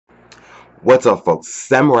What's up, folks?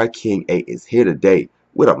 Samurai King 8 is here today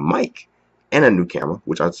with a mic and a new camera,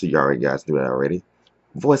 which I see you already guys do that already.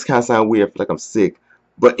 Voice kind of sound weird, I feel like I'm sick.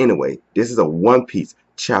 But anyway, this is a One Piece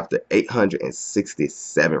chapter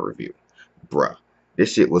 867 review. Bruh,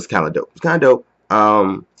 this shit was kind of dope. It's kind of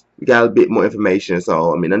dope. We got a bit more information,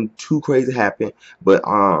 so I mean, nothing too crazy happened. But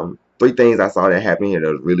three things I saw that happened here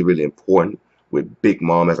that was really, really important with Big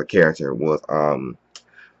Mom as a character was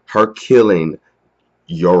her killing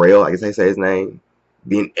Uriel, I guess they say his name,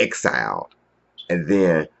 being exiled, and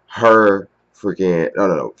then her freaking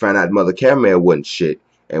no, found out Mother Caramel wasn't shit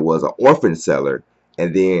and was an orphan seller,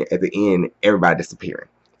 and then at the end everybody disappearing.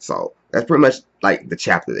 So that's pretty much like the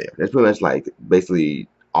chapter there. That's pretty much like basically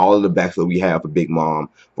all of the backstory we have for Big Mom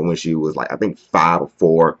from when she was like I think 5 or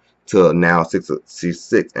 4 till now she's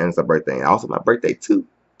 6 and it's her birthday. And also my birthday too.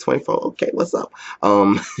 24. Okay, what's up?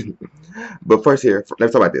 Um, but first here,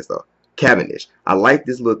 let's talk about this though. Cavendish. I like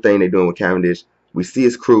this little thing they're doing with Cavendish. We see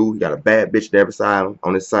his crew. He got a bad bitch there beside him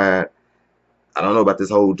on his side. I don't know about this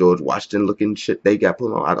whole George Washington looking shit they got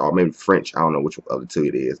put on, or maybe French. I don't know which of the two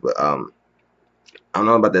it is, but I don't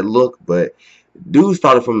know about that look. But dude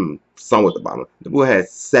started from somewhat the bottom. The boy had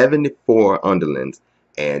 74 underlings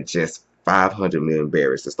and just 500 million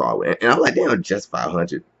berries to start with, and I'm like, damn, just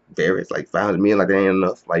 500 berries, like 500 million, like that ain't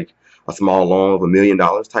enough, like a small loan of $1 million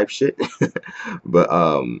type shit. But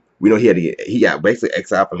we know he got basically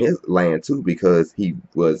exiled from his land too because he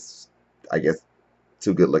was, I guess,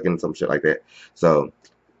 too good looking, some shit like that. So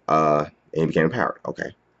and he became empowered.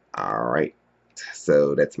 Okay, all right.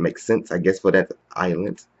 So that makes sense, I guess, for that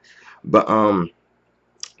island. But I'm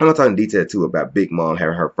gonna talk in detail too about Big Mom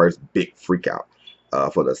having her first big freak out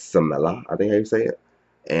for the Samela, I think how you say it,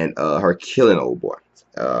 and her killing old boy,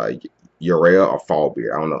 uh, Uriel or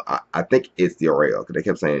Fallbeard. I don't know. I think it's Uriel because they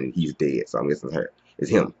kept saying he's dead, so I'm guessing it's her.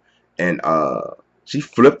 It's him, and she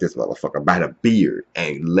flipped this motherfucker by the beard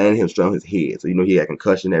and landed him straight on his head. So you know he had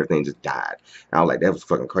concussion, and everything just died. And I was like, that was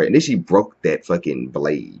fucking crazy. And then she broke that fucking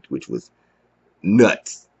blade, which was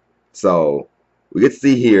nuts. So we get to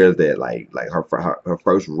see here that like her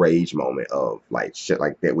first rage moment of like shit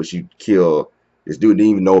like that where she killed this dude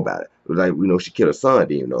didn't even know about it. It was like we know she killed her son,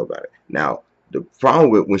 didn't even know about it. Now the problem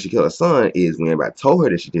with when she killed her son is when everybody told her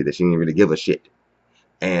that she did that she didn't really give a shit.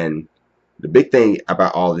 And the big thing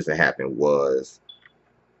about all this that happened was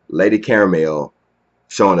Lady Caramel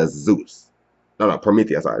showing us Zeus. No,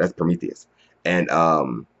 Prometheus. Sorry, that's Prometheus. And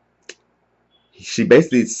she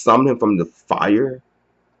basically summoned him from the fire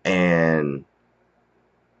and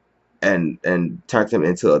turned him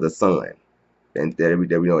into the sun, and that we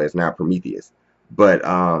know is now Prometheus. But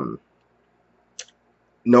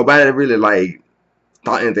nobody really like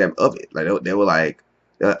thought anything of it. Like they were like,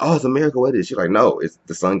 oh, it's a miracle. What is it? She's like, no, it's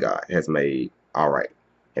the sun god has made all right.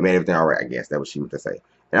 It made everything all right. I guess that's what she meant to say.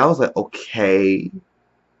 And I was like, okay,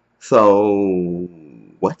 so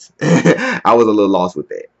what? I was a little lost with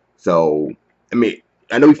that. So I mean,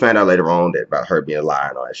 I know we found out later on that about her being a liar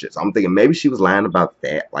and all that shit. So I'm thinking maybe she was lying about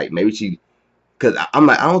that. Like maybe she, because I'm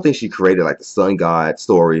like, I don't think she created like the sun god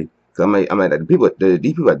story. Because I'm like these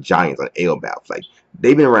people are giants on Elbaf. Like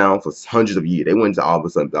they've been around for hundreds of years. They wouldn't all of a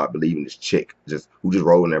sudden start believing this chick who just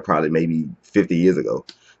rolled in there probably maybe 50 years ago.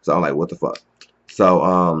 So I'm like, what the fuck?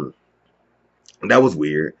 So that was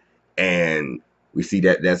weird. And we see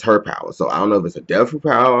that that's her power. So I don't know if it's a devil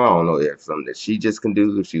power. I don't know if it's something that she just can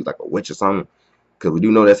do. If she's like a witch or something. Because we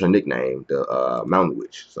do know that's her nickname, the Mountain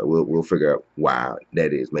Witch. So we'll figure out why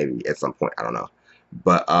that is maybe at some point. I don't know.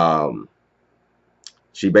 But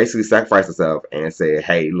she basically sacrificed herself and said,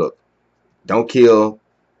 "Hey, look, don't kill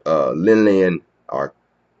Lin Lin or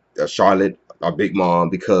Charlotte or Big Mom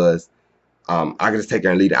because I can just take her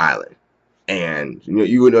and leave the island." And we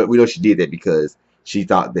know she did that because she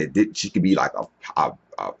thought that she could be like a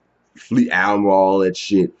fleet admiral, all that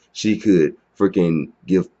shit. She could freaking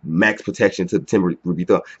give max protection to the Timber Ruby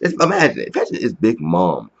Thumb. Imagine if Big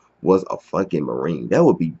Mom was a fucking Marine. That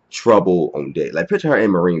would be trouble on deck. Like picture her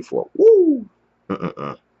in Marine Corps. Woo.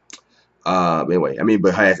 Anyway, I mean,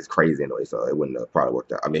 but her ass is crazy anyway, so it wouldn't have probably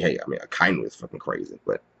worked out. I mean, hey, a kind was fucking crazy,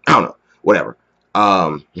 but I don't know, whatever.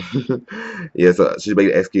 Um, yeah, so she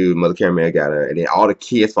basically executed Mother Caramel, got her, and then all the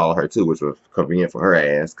kids follow her too, which was convenient for her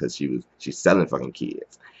ass because she's selling fucking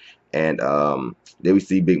kids. And then we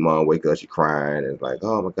see Big Mom wake up, she crying, and it's like,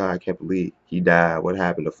 oh my god, I can't believe he died. What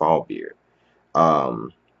happened to Fallbeard?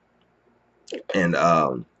 Um, and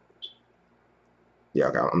yeah,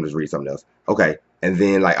 okay, I'm just reading something else. Okay, and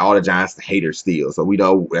then like all the giants hate her still, so we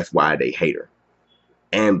know that's why they hate her.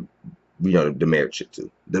 And you know the marriage shit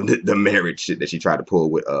too. The marriage shit that she tried to pull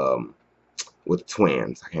with the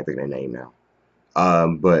twins. I can't think of their name now.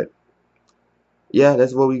 But yeah,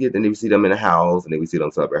 that's what we get. And then we see them in the house, and then we see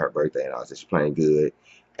them celebrate her birthday and all. So she's playing good.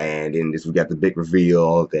 And then we got the big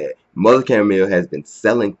reveal that Mother Caramel has been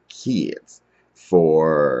selling kids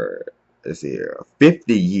for, let's see here,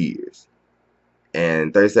 50 years.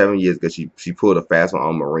 And 37 years because she pulled a fast one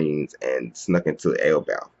on Marines and snuck into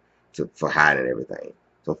Elbaf for hiding everything.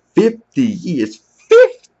 So 50 years,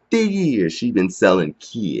 50 years she's been selling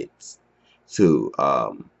kids to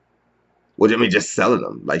well, I mean, just selling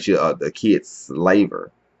them like she the kid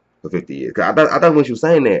slaver for 50 years. 'Cause I thought when she was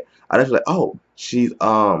saying that, I was like, oh, she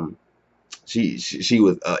was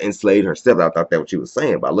enslaved herself. I thought that's what she was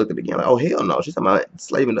saying, but I looked at it again, like, oh hell no, she's talking about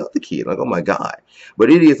enslaving the other kids. Like, oh my god. But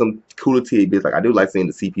it is some cool tidbits. Like I do like seeing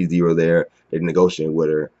the CP0 there. They're negotiating with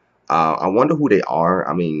her. I wonder who they are.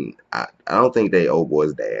 I mean, I don't think they old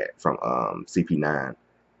boy's dad from CP9.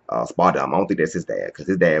 Spardom. I don't think that's his dad because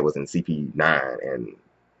his dad was in CP9 and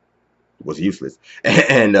was useless.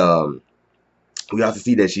 And we also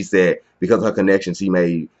see that she said because of her connection, she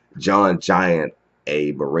made John Giant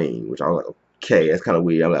a Marine, which I was like, okay, that's kind of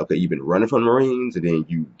weird. I'm like, okay, you've been running from the Marines and then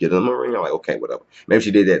you get a Marine. I'm like, okay, whatever. Maybe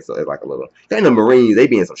she did that, so it's like a little. Then the Marines, they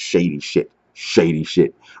be in some shady shit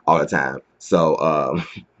all the time. So,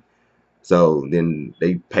 so then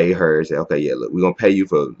they pay her. Say, okay, yeah, look, we're gonna pay you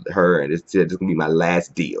for her, and this is gonna be my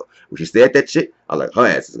last deal. When she said that shit, I was like, her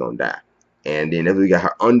ass is gonna die. And then we got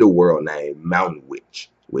her underworld name, Mountain Witch,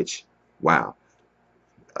 which, wow.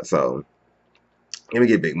 So, then we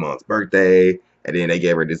get Big Mom's birthday, and then they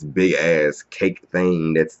gave her this big ass cake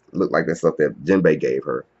thing that's looked like the stuff that Jinbei gave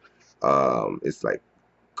her. It's like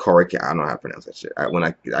Korika. I don't know how to pronounce that shit. I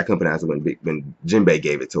couldn't pronounce it when Jinbei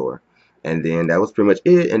gave it to her, and then that was pretty much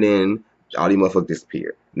it. And then all these motherfuckers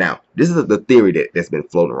disappeared. Now, this is the theory that's been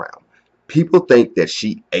floating around. People think that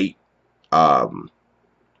she ate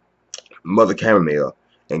Mother Caramel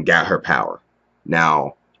and got her power.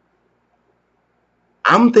 Now,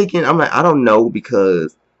 I'm thinking, I'm like, I don't know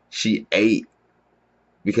because she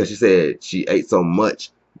said she ate so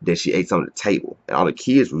much that she ate some of the table. And all the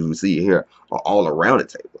kids we see here are all around the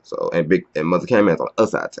table. So and Mother Caramel's on the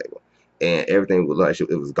other side of the table. And everything was like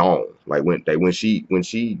it was gone. Like when she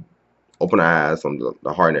opened her eyes from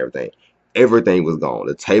the heart and everything was gone.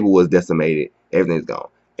 The table was decimated, everything's gone.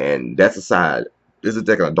 And that's aside. This is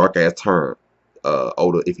taking a dark ass turn.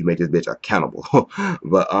 Older if you make this bitch accountable.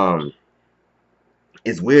 But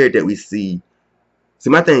it's weird that we see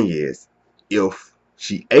my thing is if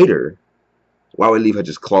she ate her, why would we leave her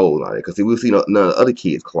just clothes on it? Because we've seen none of the other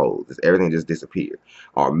kids' clothes. Everything just disappeared.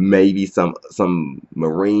 Or maybe some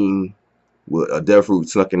Marine with a devil fruit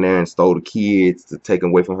snuck in there and stole the kids to take them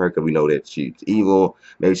away from her because we know that she's evil.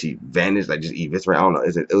 Maybe she vanished, like just eviscerated. I don't know.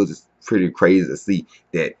 It was just pretty crazy to see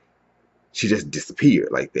that she just disappeared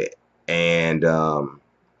like that. And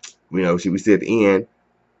we see at the end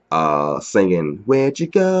singing "Where'd You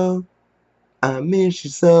Go? I miss you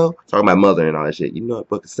so." Talking about mother and all that shit. You know what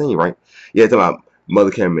fucking sing, right? Yeah, talking about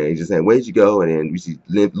Mother Caramel. He's just saying, "Where'd you go?" And then we see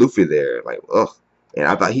Luffy there, like, ugh. And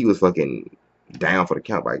I thought he was fucking down for the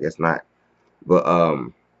count, but I guess not. But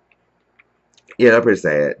yeah, that's pretty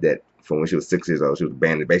sad that from when she was 6 years old, she was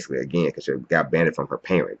banned basically again because she got banned from her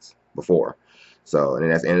parents before. So and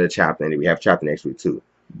then that's the end of the chapter, and then we have chapter next week too.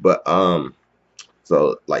 But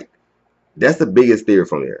so like that's the biggest theory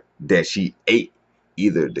from there that she ate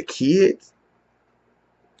either the kids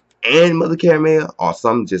and Mother Caramel or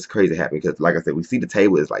something just crazy happened because like I said, we see the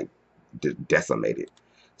table is like decimated.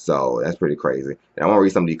 So that's pretty crazy. And I want to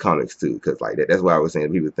read some of these comics too because like that's why I was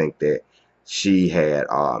saying people think that she had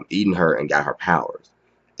eaten her and got her powers.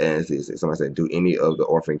 And somebody said, do any of the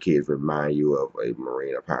orphan kids remind you of a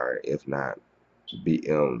Marine or pirate? If not,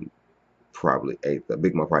 BM probably ate the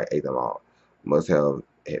Big Mom probably ate them all. Must have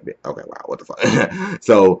had been okay. Wow, what the fuck?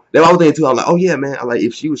 So that was thinking too. I'm like, oh yeah, man. I like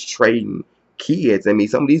if she was trading kids. I mean,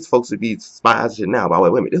 some of these folks would be spies and shit now. But wait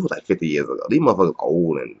a minute, this was like 50 years ago. These motherfuckers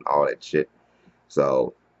old and all that shit.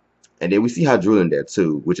 So, and then we see how Drillin there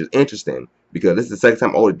too, which is interesting because this is the second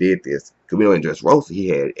time Oda did this. Because we know in Dressrosa he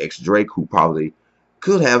had ex Drake who probably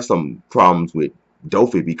could have some problems with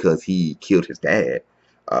Dofi because he killed his dad.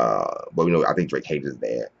 But we know I think Drake hated his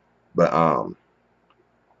dad. But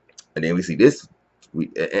and then we see this.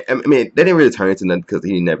 I mean, they didn't really turn into nothing because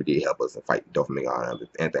he never did help us and fight Doflamingo and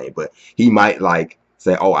anything. But he might like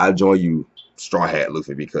say, "Oh, I'll join you, Straw Hat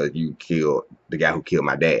Luffy, because you killed the guy who killed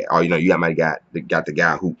my dad." Or you got the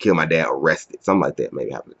guy who killed my dad arrested, something like that.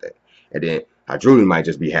 Maybe happen with that. And then Hydrulin might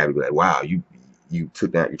just be happy, like, "Wow, you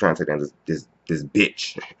took down, you're trying to take down this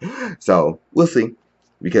bitch." So we'll see,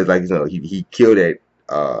 because like he killed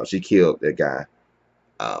that. She killed that guy.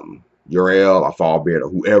 Uriel or Fallbeard or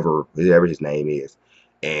whoever his name is.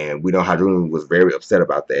 And we know Hadroon was very upset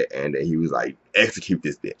about that, and that he was like, execute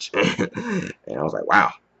this bitch. And I was like,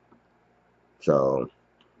 wow. So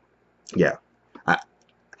yeah, I,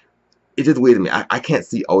 it's just weird to me. I can't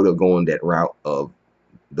see Oda going that route of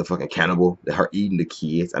the fucking cannibal, that her eating the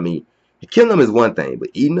kids. I mean, killing them is one thing, but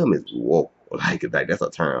eating them is whoa. Like that's a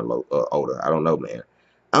turn, Oda. I don't know, man.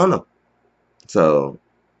 I don't know. So,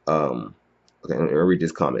 okay, let me read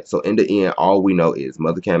this comment. So in the end, all we know is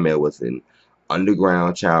Mother Camel was an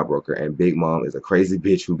underground child broker, and Big Mom is a crazy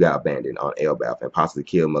bitch who got abandoned on Elbaf and possibly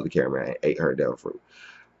killed Mother Camel and ate her devil fruit.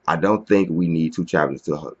 I don't think we need two chapters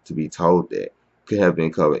to be told that. Could have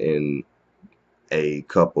been covered in a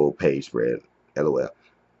couple page spread. LOL.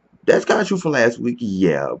 That's kind of true from last week,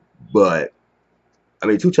 yeah. But I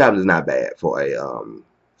mean, two chapters is not bad for a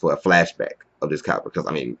flashback of this character, because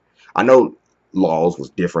I mean, I know Laws was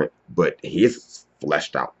different, but his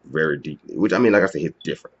fleshed out very deeply. Which I mean, like I said, he's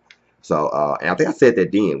different. So and I think I said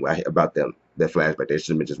that then about them that flashback. There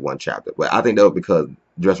should have been just one chapter, but I think that was because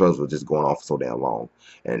Dressrosa was just going on for so damn long.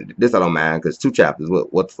 And this I don't mind, because two chapters.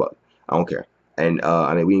 What the fuck? I don't care. And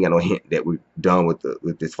I mean, we ain't got no hint that we're done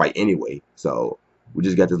with this fight anyway. So we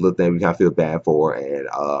just got this little thing we kind of feel bad for,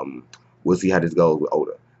 and we'll see how this goes with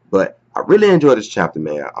Oda. But I really enjoyed this chapter,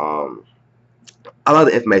 man. I love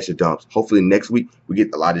the information dumps. Hopefully next week we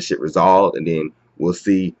get a lot of this shit resolved, and then we'll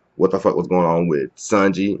see what the fuck was going on with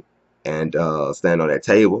Sanji and standing on that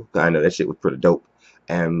table. I know that shit was pretty dope.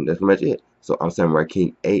 And that's pretty much it. So I'm Samurai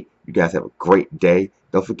King 8. You guys have a great day.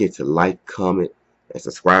 Don't forget to like, comment, and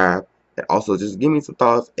subscribe. And also just give me some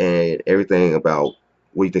thoughts and everything about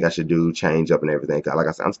what you think I should do, change up and everything. Cause like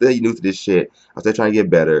I said, I'm still new to this shit. I'm still trying to get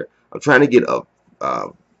better. I'm trying to get a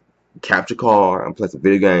capture card. I'm playing some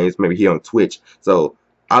video games, maybe here on Twitch. So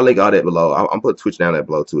I'll link all that below. I'm put Twitch down there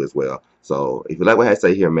below too as well. So if you like what I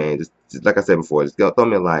say here, man, just like I said before, just throw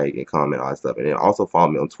me a like and comment all that stuff, and then also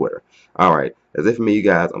follow me on Twitter. All right, that's it for me, you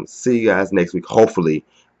guys. I'm gonna see you guys next week, hopefully,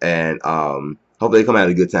 and hopefully they come out at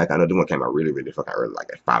a good time. I know this one came out really, really fucking early,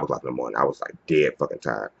 like at 5 o'clock in the morning. I was like dead fucking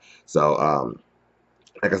tired. So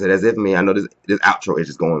like I said, that's it for me. I know this outro is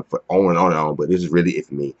just going for on and on and on, but this is really it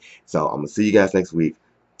for me. So I'm gonna see you guys next week.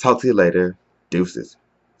 Talk to you later. Deuces.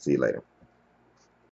 See you later.